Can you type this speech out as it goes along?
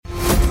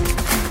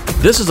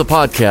This is a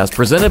podcast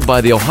presented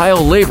by the Ohio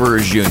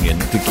Laborers Union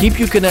to keep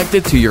you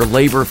connected to your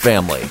labor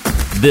family.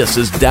 This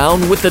is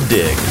Down with the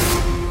Dig.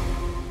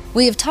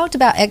 We have talked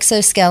about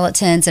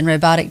exoskeletons and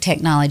robotic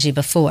technology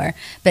before,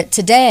 but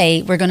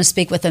today we're going to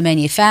speak with a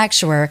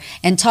manufacturer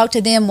and talk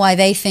to them why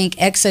they think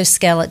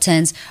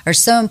exoskeletons are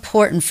so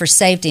important for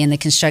safety in the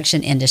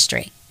construction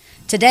industry.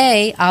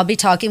 Today, I'll be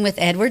talking with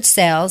Edward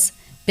Sells,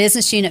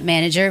 Business Unit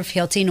Manager of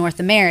Hilti North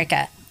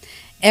America.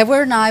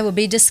 Edward and I will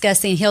be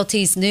discussing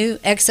Hilti's new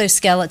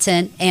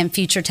exoskeleton and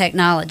future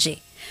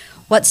technology.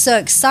 What's so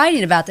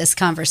exciting about this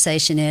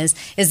conversation is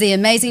the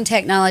amazing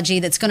technology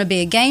that's going to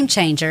be a game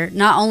changer,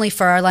 not only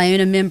for our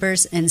LIUNA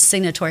members and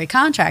signatory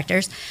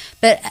contractors,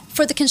 but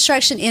for the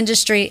construction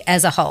industry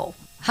as a whole.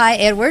 Hi,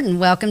 Edward, and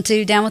welcome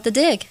to Down with the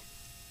Dig.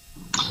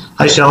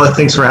 Hi, Shella.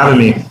 Thanks for having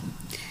me.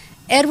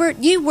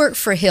 Edward, you work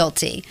for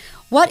Hilti.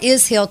 What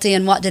is Hilti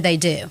and what do they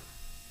do?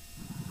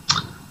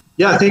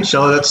 Yeah, thanks,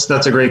 Shella.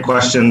 That's a great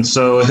question.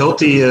 So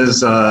Hilti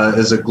is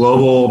a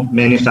global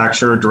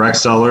manufacturer, direct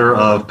seller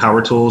of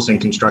power tools and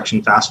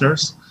construction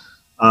fasteners.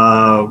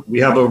 We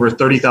have over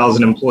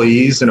 30,000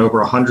 employees in over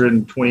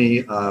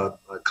 120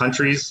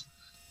 countries.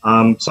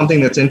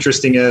 Something that's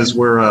interesting is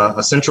we're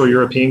a Central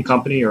European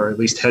company, or at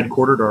least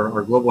headquartered.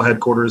 Our global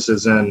headquarters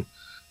is in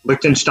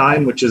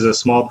Liechtenstein, which is a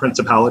small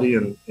principality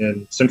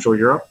in Central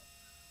Europe.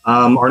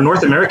 Our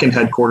North American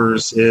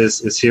headquarters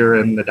is here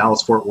in the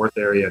Dallas-Fort Worth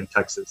area in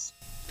Texas.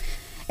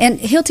 And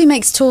Hilti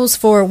makes tools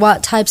for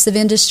what types of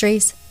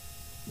industries?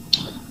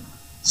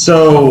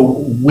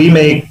 So we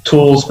make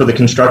tools for the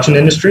construction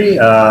industry.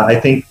 I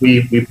think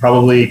we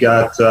probably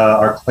got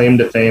our claim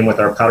to fame with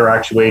our powder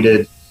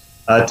actuated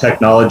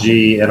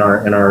technology and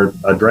our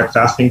direct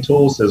fastening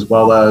tools, as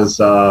well as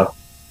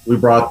we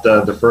brought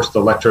the first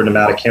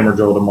electro-pneumatic hammer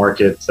drill to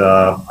market.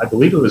 I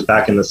believe it was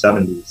back in the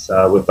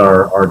 70s with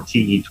our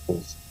TE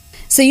tools.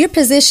 So your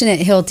position at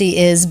Hilti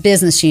is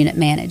Business Unit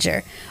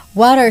Manager.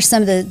 What are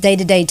some of the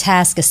day-to-day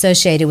tasks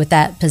associated with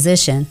that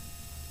position?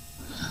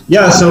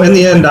 Yeah, so in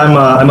the end,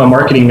 I'm a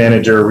marketing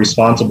manager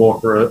responsible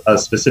for a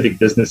specific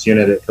business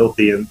unit at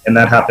Hilti, and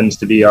that happens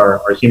to be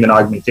our human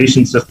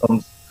augmentation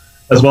systems,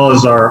 as well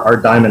as our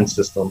diamond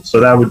systems.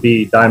 So that would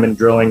be diamond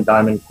drilling,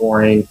 diamond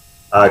coring,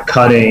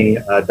 cutting,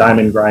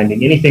 diamond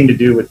grinding, anything to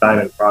do with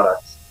diamond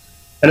products.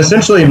 And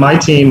essentially, my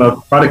team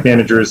of product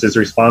managers is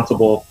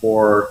responsible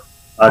for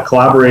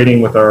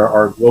collaborating with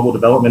our global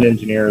development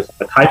engineers,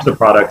 the types of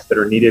products that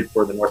are needed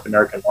for the North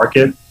American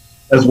market,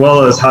 as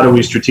well as how do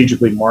we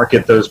strategically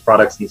market those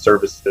products and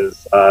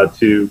services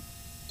to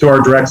our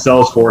direct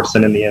sales force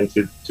and in the end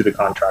to the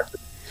contractor.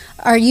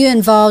 Are you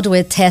involved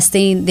with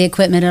testing the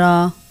equipment at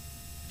all?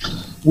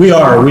 We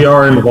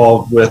are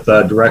involved with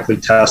directly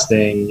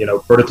testing,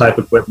 prototype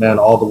equipment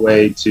all the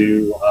way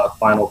to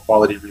final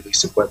quality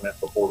release equipment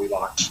before we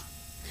launch.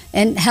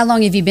 And how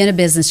long have you been a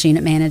business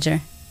unit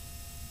manager?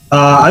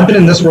 I've been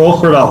in this role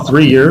for about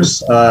 3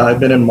 years. I've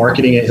been in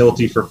marketing at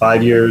Hilti for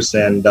 5 years,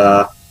 and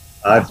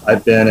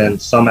I've been in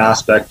some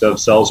aspect of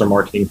sales or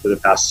marketing for the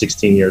past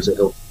 16 years at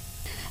Hilti.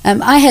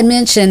 I had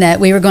mentioned that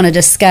we were going to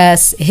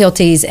discuss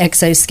Hilti's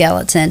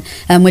exoskeleton,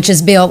 which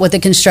is built with the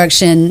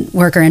construction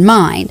worker in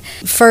mind.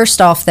 First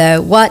off, though,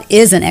 what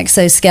is an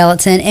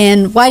exoskeleton,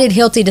 and why did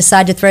Hilti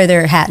decide to throw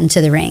their hat into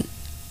the ring?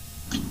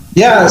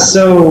 Yeah,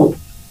 so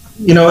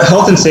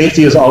health and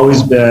safety has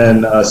always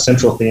been a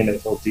central theme at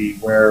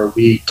Hilti, where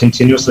we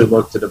continuously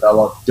look to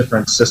develop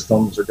different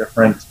systems or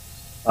different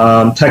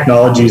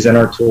technologies in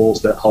our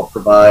tools that help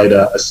provide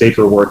a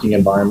safer working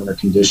environment or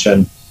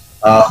condition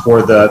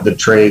for the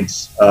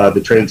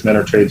tradesmen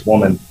or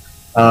tradeswomen.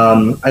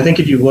 I think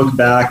if you look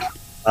back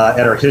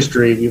at our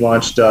history, we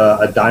launched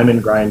a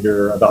diamond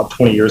grinder about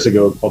 20 years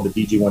ago called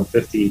the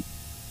DG150.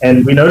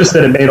 And we noticed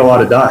that it made a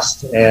lot of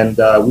dust, and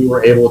we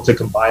were able to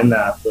combine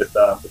that with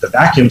a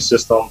vacuum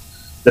system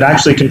that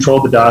actually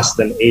controlled the dust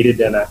and aided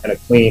in a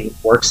clean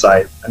work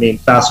site. I mean,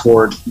 fast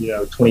forward,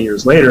 20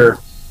 years later,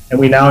 and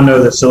we now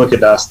know that silica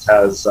dust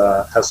has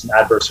some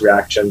adverse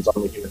reactions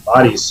on the human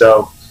body.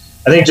 So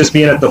I think just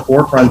being at the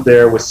forefront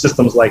there with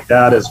systems like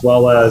that, as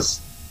well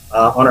as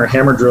on our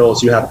hammer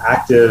drills, you have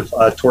active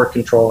torque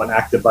control and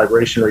active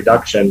vibration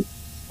reduction.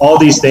 All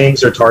these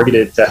things are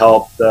targeted to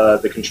help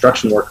the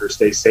construction worker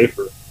stay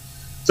safer.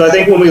 So I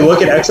think when we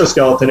look at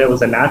exoskeleton, it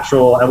was a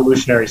natural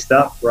evolutionary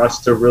step for us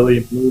to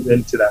really move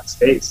into that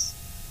space.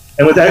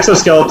 And with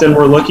exoskeleton,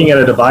 we're looking at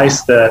a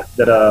device that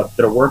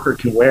a worker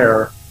can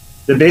wear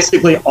that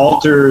basically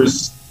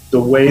alters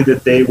the way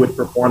that they would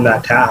perform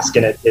that task.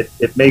 And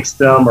it makes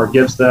them or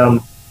gives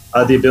them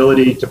the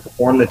ability to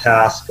perform the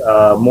task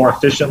more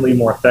efficiently,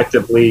 more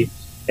effectively,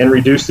 and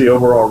reduce the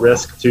overall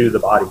risk to the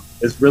body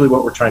is really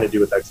what we're trying to do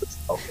with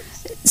exoskeleton.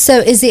 So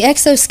is the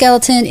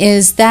exoskeleton,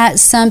 is that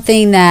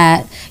something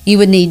that you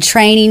would need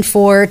training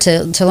for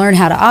to learn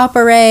how to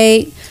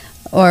operate?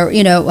 Or,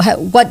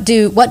 what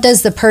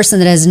does the person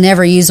that has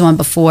never used one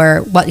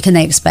before, what can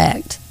they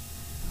expect?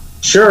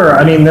 Sure.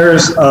 I mean,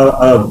 there's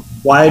a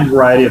wide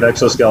variety of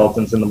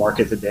exoskeletons in the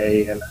market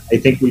today, and I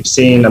think we've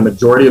seen a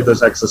majority of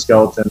those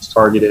exoskeletons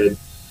targeted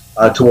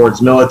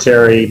towards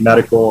military,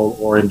 medical,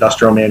 or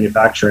industrial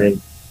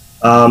manufacturing.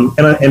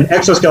 And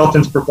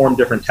exoskeletons perform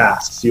different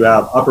tasks. You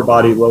have upper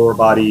body, lower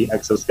body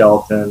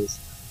exoskeletons,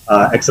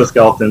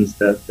 exoskeletons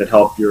that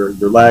help your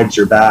legs,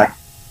 your back.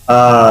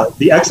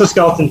 The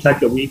exoskeleton tech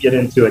that we get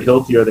into at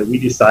Hilti, or that we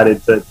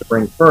decided to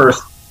bring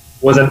first,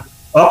 was an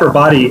upper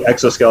body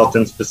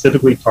exoskeleton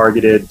specifically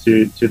targeted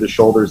to the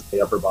shoulders and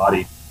the upper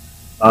body.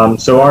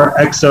 So our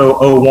Exo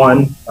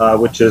 01,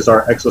 which is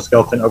our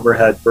exoskeleton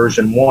overhead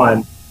version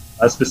 1,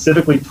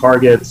 specifically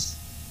targets,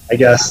 I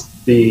guess,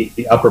 the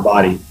upper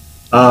body.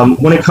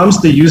 When it comes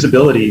to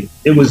usability,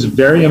 it was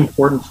very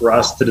important for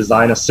us to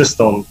design a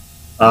system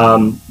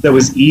that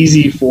was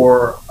easy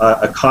for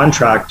a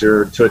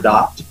contractor to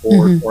adopt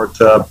or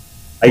to,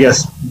 I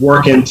guess,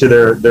 work into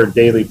their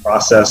daily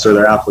process or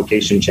their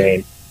application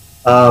chain.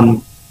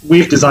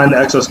 We've designed the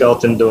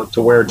exoskeleton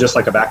to wear just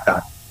like a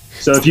backpack.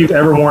 So if you've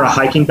ever worn a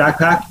hiking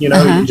backpack, you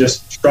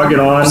just strap it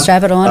on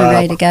and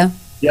ready to go.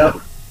 Yep.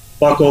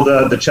 Buckle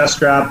the chest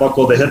strap,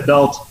 buckle the hip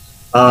belt.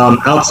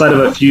 Outside of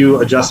a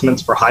few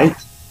adjustments for height,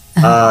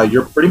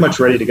 you're pretty much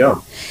ready to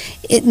go.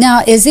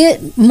 Now, is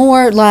it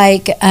more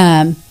like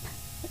a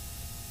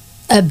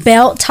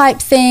belt type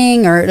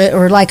thing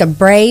or like a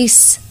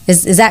brace?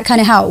 Is that kind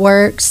of how it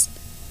works?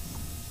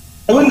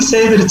 I wouldn't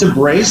say that it's a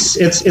brace.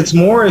 It's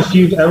more if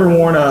you've ever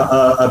worn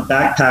a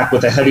backpack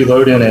with a heavy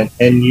load in it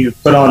and you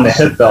put on the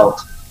hip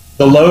belt.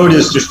 The load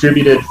is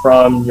distributed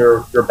from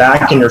your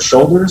back and your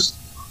shoulders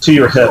to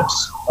your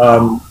hips,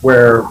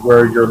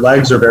 where your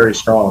legs are very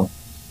strong.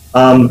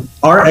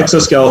 Our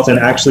exoskeleton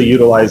actually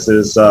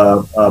utilizes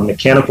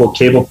mechanical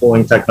cable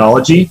pulling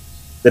technology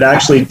that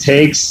actually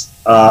takes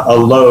a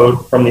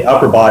load from the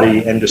upper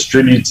body and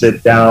distributes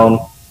it down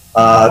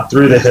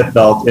through the hip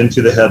belt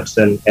into the hips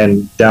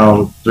and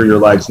down through your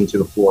legs into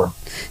the floor.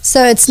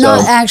 So it's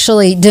not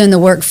actually doing the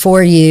work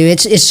for you.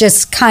 It's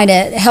just kind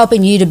of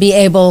helping you to be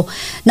able,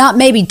 not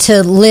maybe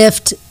to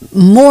lift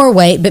more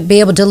weight, but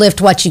be able to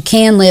lift what you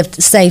can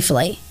lift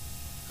safely.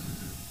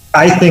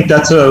 I think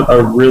that's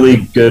a really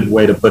good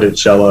way to put it,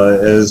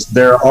 Shella, is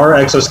there are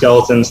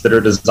exoskeletons that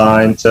are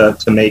designed to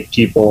make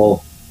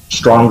people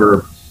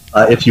stronger,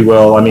 if you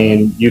will. I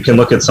mean, you can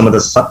look at some of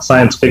the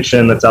science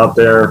fiction that's out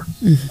there,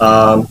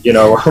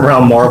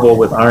 around Marvel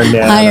with Iron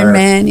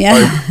Man.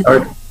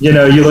 Or,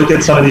 you look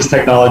at some of these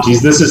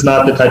technologies. This is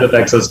not the type of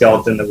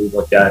exoskeleton that we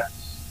look at.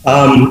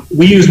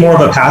 We use more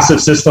of a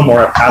passive system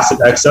or a passive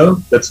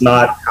exo that's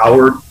not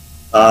powered.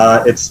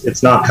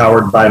 It's not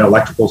powered by an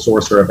electrical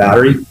source or a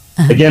battery.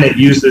 Again, it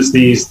uses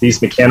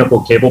these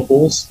mechanical cable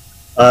pulls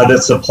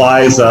that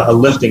supplies a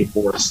lifting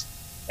force.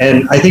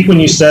 And I think when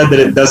you said that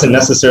it doesn't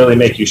necessarily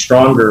make you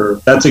stronger,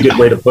 that's a good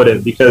way to put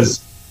it,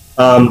 because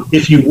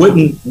if you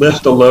wouldn't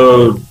lift a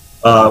load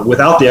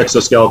without the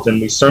exoskeleton,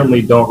 we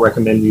certainly don't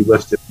recommend you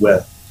lift it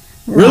with.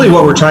 Really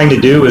what we're trying to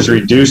do is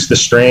reduce the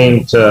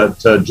strain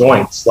to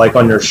joints, like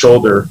on your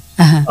shoulder,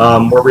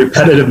 where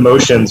repetitive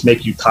motions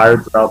make you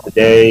tired throughout the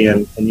day.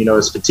 And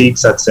as fatigue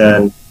sets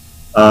in,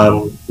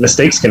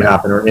 mistakes can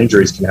happen or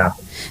injuries can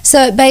happen.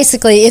 So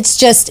basically, it's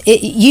just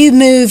you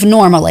move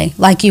normally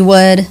like you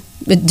would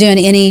with doing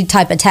any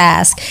type of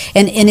task,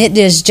 and it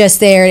is just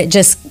there. It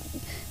just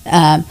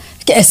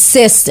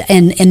assists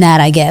in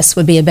that, I guess,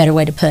 would be a better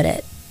way to put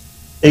it.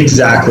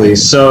 Exactly.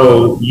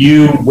 So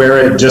you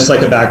wear it just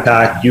like a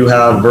backpack. You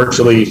have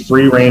virtually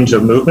free range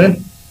of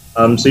movement.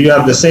 So you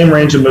have the same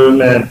range of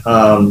movement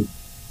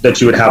that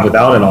you would have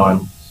without it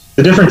on.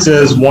 The difference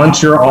is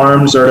once your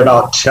arms are at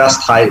about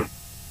chest height,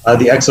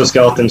 the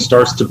exoskeleton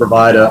starts to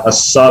provide a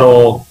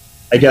subtle,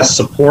 I guess,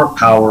 support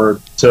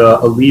power to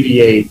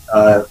alleviate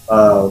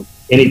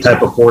any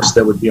type of force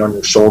that would be on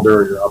your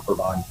shoulder or your upper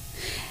body.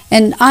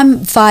 And I'm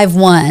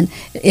 5'1".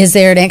 Is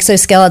there an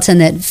exoskeleton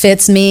that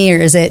fits me, or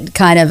is it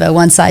kind of a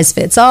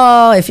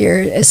one-size-fits-all? If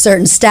you're a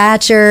certain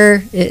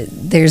stature,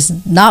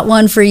 there's not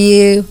one for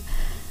you?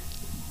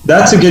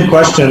 That's a good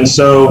question.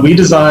 So we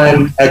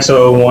designed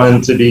Exo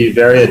 01 to be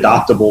very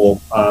adaptable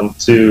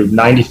to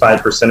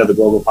 95% of the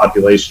global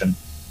population.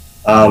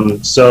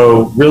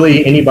 So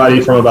really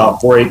anybody from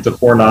about 4'8" to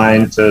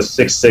 4'9" to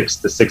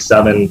 6'6" to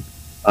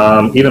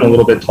 6'7", even a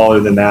little bit taller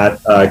than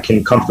that,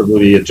 can comfortably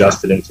be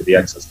adjusted into the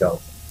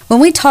exoskeleton. When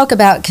we talk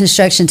about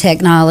construction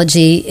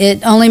technology,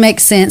 it only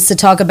makes sense to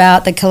talk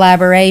about the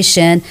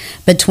collaboration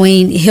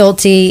between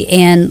Hilti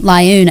and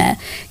LiUNA.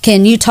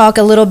 Can you talk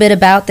a little bit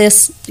about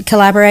this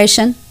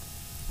collaboration?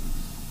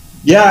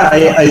 Yeah,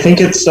 I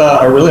think it's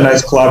a really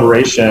nice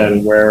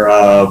collaboration where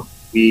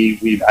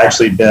we've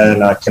actually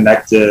been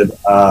connected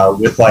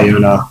with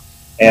LiUNA,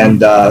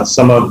 and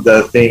some of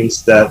the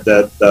things that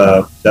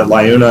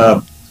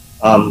LiUNA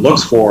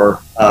looks for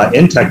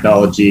in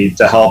technology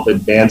to help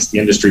advance the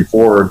industry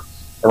forward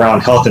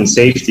around health and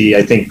safety,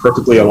 I think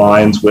perfectly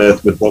aligns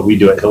with what we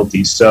do at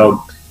Hilti.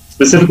 So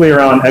specifically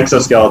around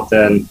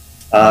exoskeleton,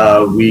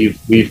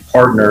 we've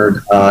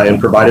partnered and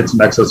provided some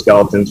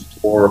exoskeletons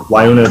for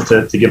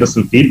LiUNA to give us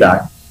some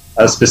feedback,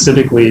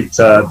 specifically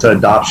to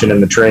adoption in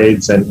the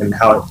trades and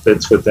how it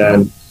fits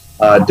within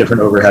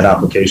different overhead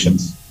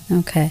applications.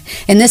 Okay.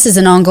 And this is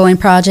an ongoing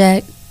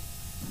project?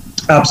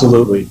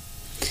 Absolutely.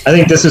 I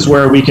think this is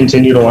where we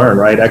continue to learn,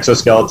 right?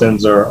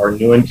 Exoskeletons are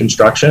new in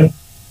construction.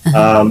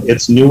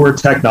 It's newer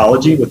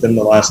technology within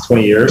the last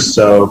 20 years.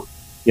 So,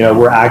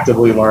 we're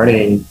actively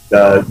learning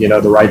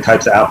the right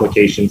types of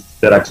applications to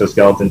fit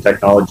exoskeleton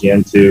technology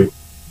into,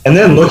 and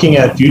then looking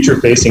at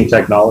future-facing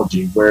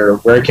technology.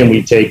 Where can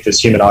we take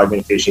this human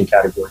augmentation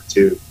category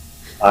to,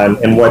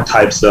 and what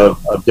types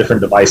of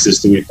different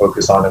devices do we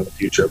focus on in the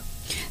future?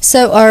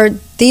 So are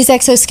these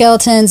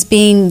exoskeletons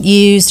being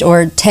used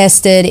or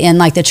tested in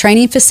like the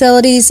training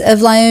facilities of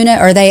LiUNA,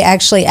 or are they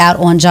actually out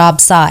on job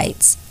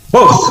sites?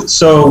 Both.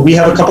 So we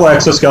have a couple of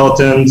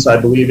exoskeletons, I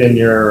believe, in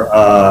your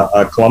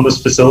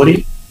Columbus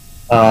facility.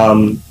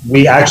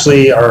 We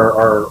actually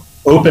are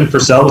open for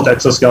sale with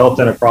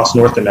exoskeleton across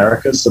North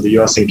America, so the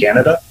U.S. and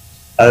Canada,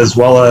 as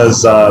well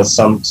as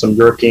some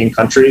European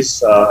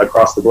countries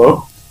across the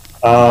globe.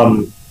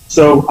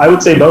 So I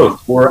would say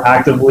both. We're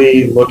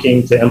actively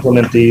looking to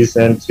implement these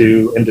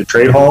into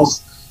trade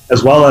halls,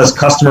 as well as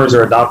customers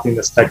are adopting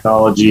this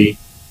technology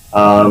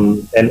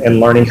and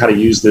learning how to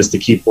use this to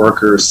keep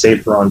workers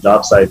safer on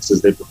job sites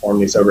as they perform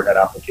these overhead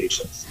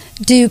applications.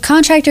 Do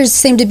contractors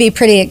seem to be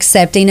pretty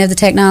accepting of the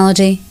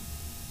technology?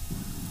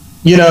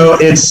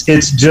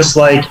 It's just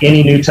like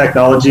any new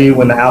technology.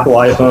 When the Apple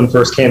iPhone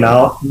first came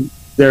out,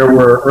 there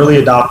were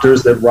early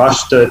adopters that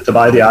rushed to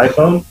buy the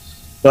iPhone,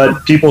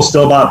 but people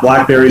still bought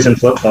BlackBerries and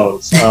flip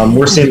phones.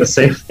 We're seeing the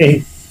same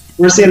thing.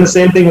 We're seeing the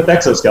same thing with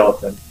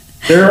exoskeleton.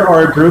 There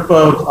are a group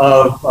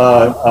of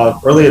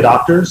early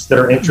adopters that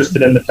are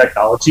interested in the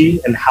technology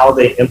and how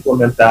they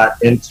implement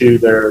that into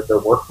their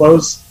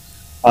workflows,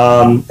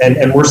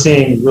 and we're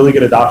seeing really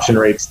good adoption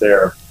rates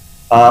there.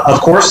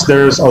 Of course,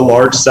 there's a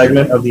large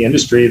segment of the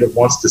industry that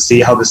wants to see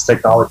how this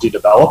technology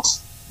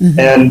develops,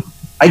 and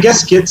I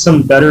guess get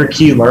some better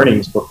key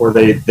learnings before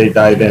they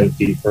dive in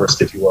feet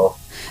first, if you will.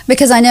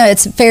 Because I know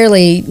it's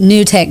fairly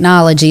new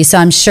technology, so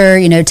I'm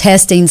sure,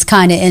 testing's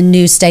kind of in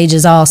new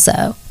stages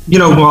also.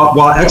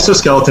 While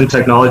exoskeleton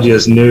technology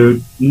is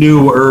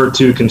newer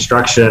to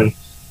construction,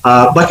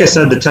 like I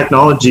said, the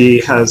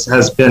technology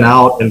has been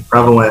out and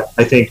prevalent,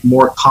 I think,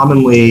 more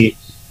commonly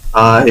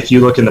if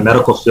you look in the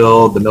medical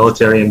field, the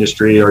military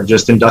industry, or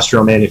just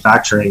industrial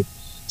manufacturing.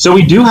 So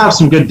we do have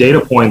some good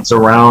data points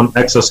around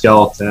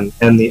exoskeleton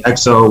and the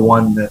EXO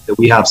one that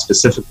we have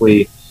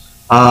specifically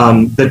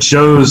that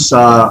shows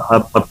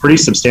a pretty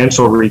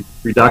substantial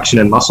reduction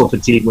in muscle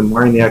fatigue when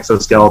wearing the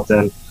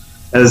exoskeleton,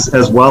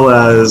 as well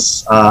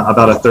as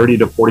about a 30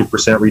 to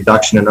 40%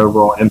 reduction in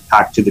overall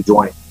impact to the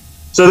joint.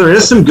 So there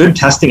is some good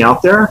testing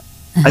out there.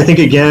 I think,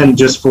 again,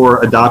 just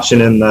for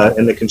adoption in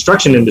the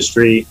construction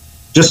industry,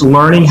 just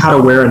learning how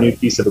to wear a new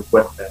piece of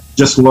equipment,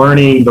 just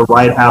learning the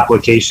right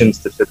applications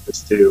to fit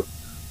this to,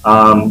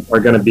 are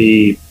going to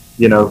be,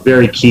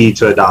 very key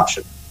to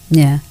adoption.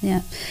 Yeah.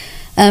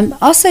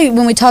 Also,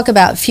 when we talk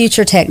about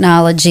future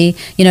technology,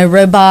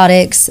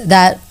 robotics,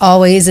 that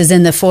always is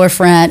in the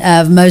forefront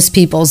of most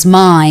people's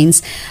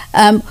minds.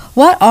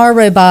 What are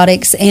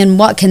robotics, and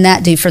what can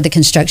that do for the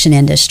construction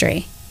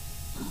industry?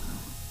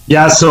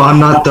 Yeah, so I'm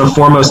not the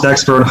foremost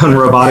expert on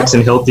robotics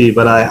in Hilti,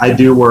 but I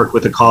do work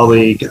with a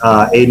colleague,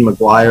 Aiden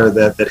McGuire,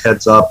 that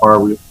heads up our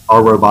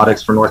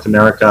robotics for North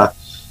America.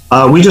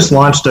 We just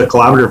launched a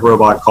collaborative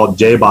robot called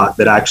JBot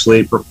that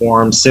actually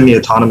performs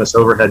semi-autonomous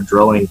overhead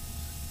drilling.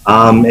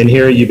 And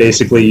here you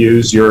basically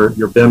use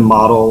your BIM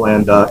model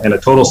and a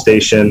total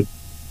station,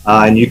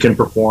 and you can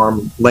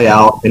lay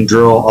out and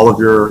drill all of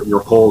your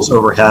holes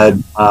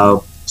overhead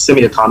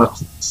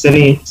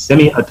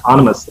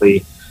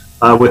semi-autonomously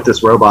with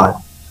this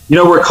robot.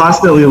 We're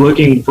constantly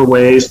looking for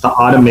ways to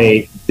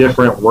automate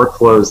different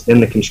workflows in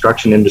the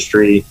construction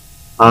industry,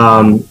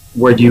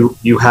 where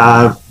you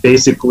have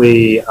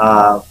basically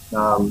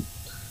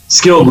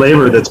skilled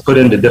labor that's put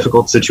into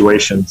difficult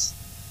situations.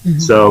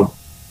 So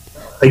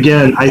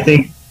again, I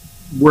think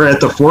we're at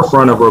the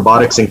forefront of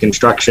robotics in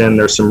construction.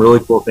 There's some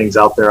really cool things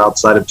out there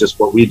outside of just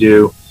what we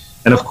do.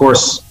 And of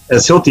course,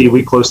 as Hilti,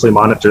 we closely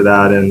monitor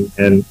that and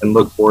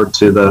look forward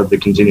to the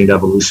continued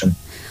evolution.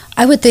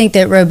 I would think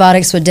that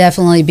robotics would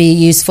definitely be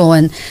useful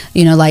in,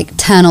 like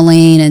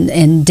tunneling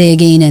and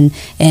digging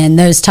and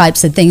those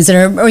types of things that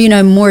are,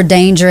 more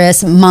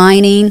dangerous,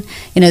 mining,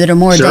 that are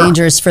more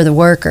dangerous for the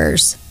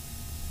workers.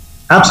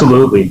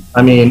 Absolutely.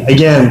 I mean,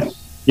 again,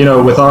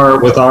 with our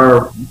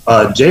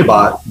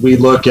JBot, we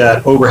look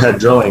at overhead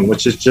drilling,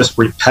 which is just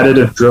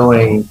repetitive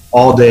drilling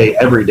all day,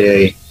 every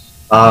day,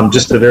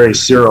 just a very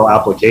serial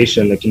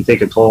application that can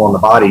take a toll on the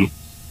body.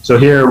 So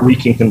here we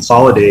can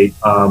consolidate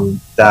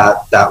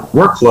that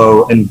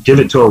workflow and give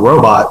it to a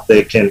robot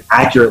that can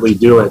accurately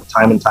do it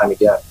time and time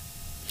again.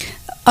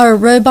 Are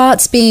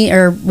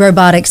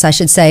robotics, I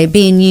should say,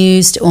 being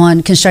used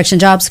on construction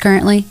jobs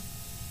currently?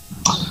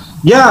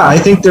 Yeah, I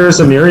think there's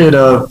a myriad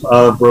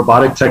of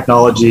robotic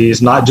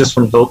technologies, not just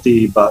from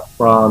Hilti, but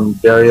from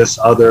various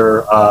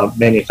other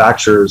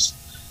manufacturers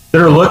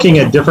that are looking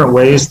at different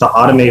ways to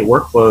automate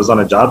workflows on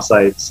a job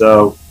site.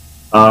 So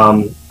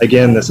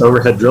again, this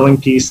overhead drilling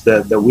piece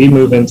that we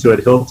move into at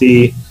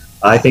Hilti,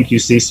 I think you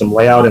see some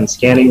layout and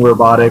scanning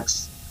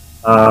robotics.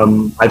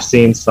 I've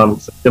seen some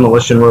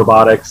demolition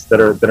robotics that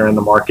are in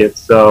the market.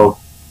 So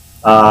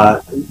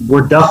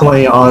we're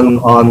definitely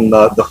on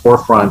the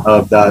forefront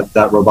of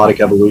that robotic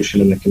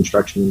evolution in the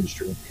construction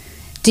industry.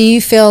 Do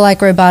you feel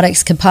like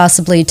robotics could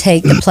possibly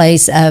take the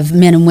place of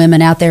men and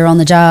women out there on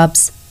the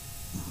jobs?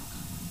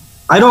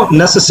 I don't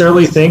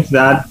necessarily think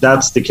that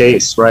that's the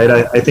case, right?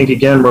 I think,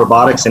 again,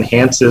 robotics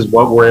enhances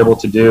what we're able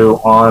to do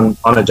on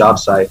a job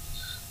site.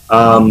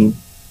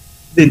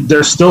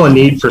 There's still a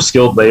need for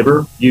skilled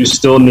labor. You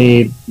still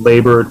need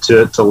labor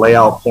to lay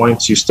out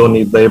points. You still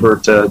need labor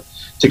to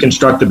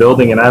construct a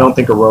building. And I don't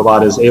think a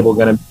robot is ever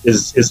going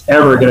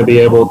to be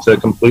able to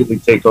completely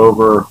take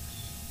over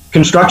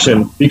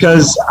construction,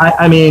 because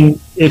I mean,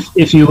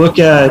 if you look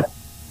at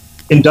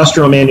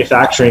industrial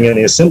manufacturing and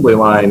the assembly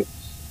line,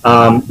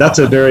 that's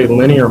a very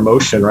linear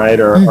motion,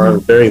 right? Or a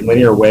very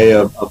linear way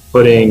of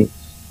putting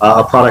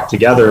a product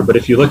together. But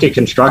if you look at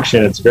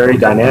construction, it's very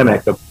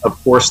dynamic.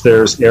 Of course,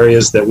 there's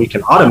areas that we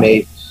can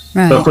automate,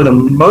 right, but for the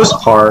most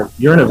part,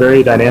 you're in a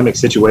very dynamic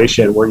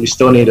situation where you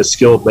still need a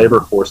skilled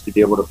labor force to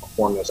be able to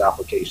perform those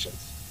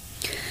applications.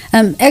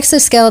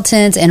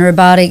 Exoskeletons and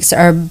robotics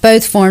are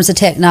both forms of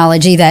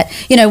technology that,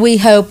 we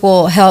hope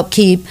will help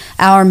keep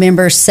our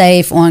members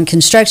safe on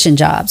construction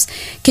jobs.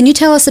 Can you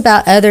tell us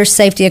about other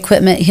safety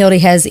equipment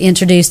Hilti has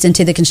introduced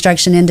into the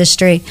construction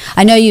industry?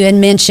 I know you had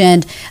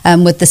mentioned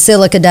with the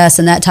silica dust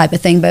and that type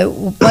of thing, but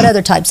what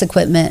other types of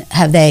equipment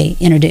have they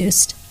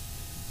introduced?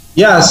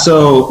 Yeah,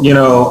 so,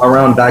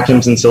 around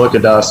vacuums and silica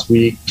dust,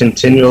 we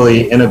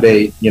continually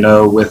innovate,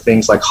 with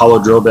things like hollow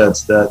drill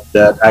bits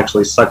that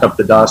actually suck up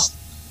the dust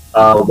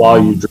while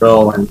you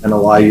drill and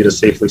allow you to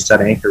safely set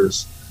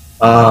anchors.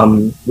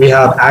 We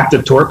have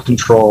active torque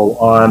control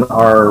on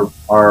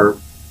our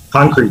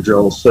concrete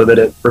drills so that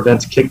it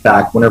prevents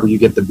kickback whenever you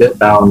get the bit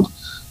bound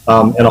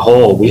in a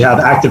hole. We have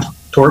active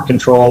torque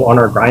control on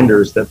our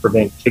grinders that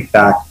prevent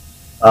kickback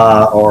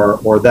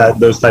or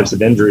those types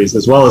of injuries,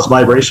 as well as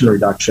vibration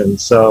reduction.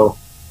 So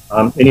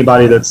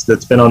anybody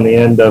that's been on the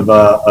end of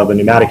a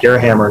pneumatic air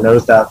hammer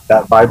knows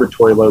that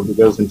vibratory load that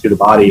goes into the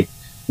body.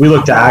 We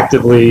look to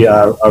actively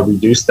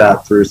reduce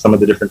that through some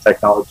of the different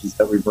technologies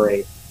that we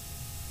bring.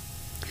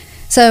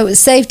 So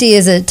safety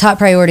is a top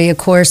priority, of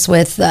course,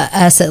 with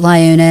us at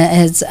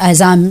LiUNA,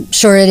 as I'm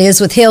sure it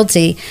is with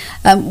Hilti.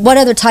 What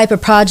other type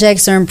of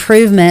projects or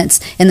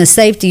improvements in the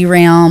safety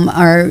realm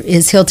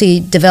is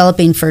Hilti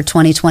developing for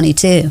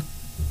 2022?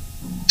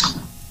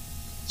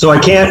 So I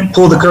can't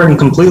pull the curtain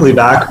completely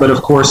back, but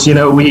of course,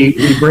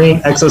 we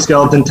bring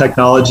exoskeleton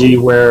technology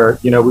where,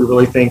 we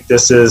really think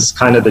this is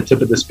kind of the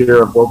tip of the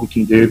spear of what we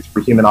can do for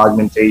human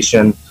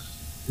augmentation.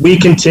 We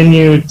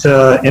continue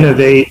to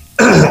innovate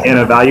and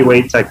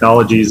evaluate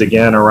technologies,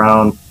 again,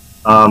 around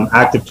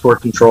active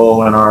torque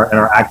control and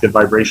our active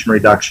vibration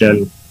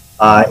reduction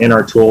in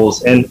our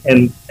tools. And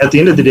at the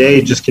end of the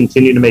day, just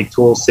continue to make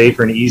tools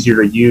safer and easier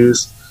to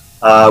use.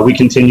 We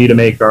continue to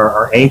make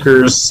our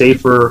anchors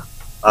safer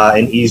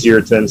and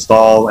easier to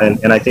install,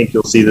 and I think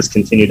you'll see this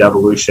continued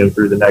evolution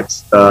through the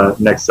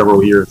next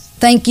several years.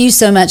 Thank you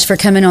so much for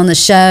coming on the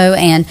show,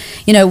 and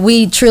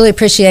we truly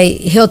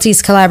appreciate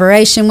Hilti's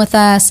collaboration with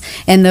us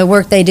and the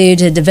work they do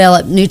to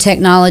develop new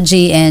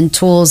technology and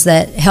tools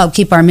that help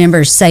keep our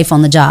members safe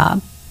on the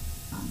job.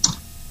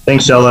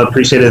 Thanks, Shella.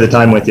 Appreciated the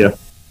time with you.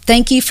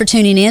 Thank you for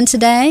tuning in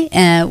today.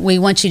 We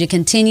want you to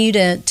continue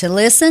to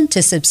listen,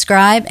 to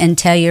subscribe, and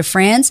tell your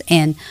friends,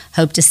 and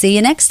hope to see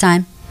you next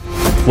time.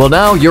 Well,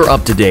 now you're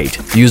up to date.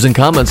 Views and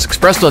comments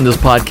expressed on this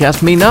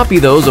podcast may not be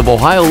those of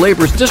Ohio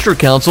Labor's District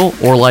Council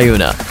or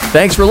LiUNA.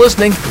 Thanks for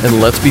listening, and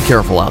let's be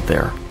careful out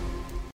there.